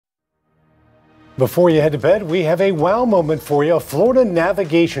Before you head to bed, we have a wow moment for you. A Florida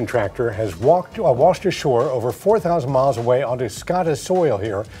navigation tractor has washed ashore over 4,000 miles away onto Scottish soil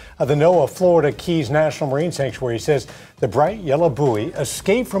here at the NOAA Florida Keys National Marine Sanctuary. Says the bright yellow buoy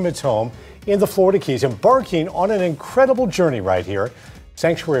escaped from its home in the Florida Keys, embarking on an incredible journey right here.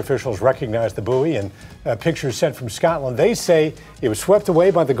 Sanctuary officials recognize the buoy in pictures sent from Scotland. They say it was swept away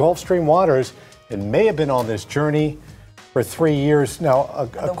by the Gulf Stream waters and may have been on this journey for 3 years now.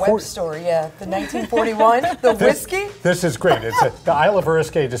 The Webb story, yeah. The 1941, the whiskey. This is great. The Isle of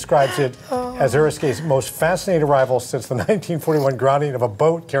Eriskay describes it as Eriskay's most fascinating arrival since the 1941 grounding of a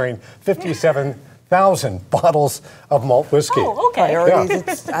boat carrying 57,000 bottles of malt whiskey. Oh, okay.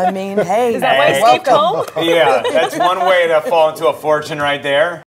 Yeah. I mean, hey. Is that why I escaped home? Yeah, that's one way to fall into a fortune right there.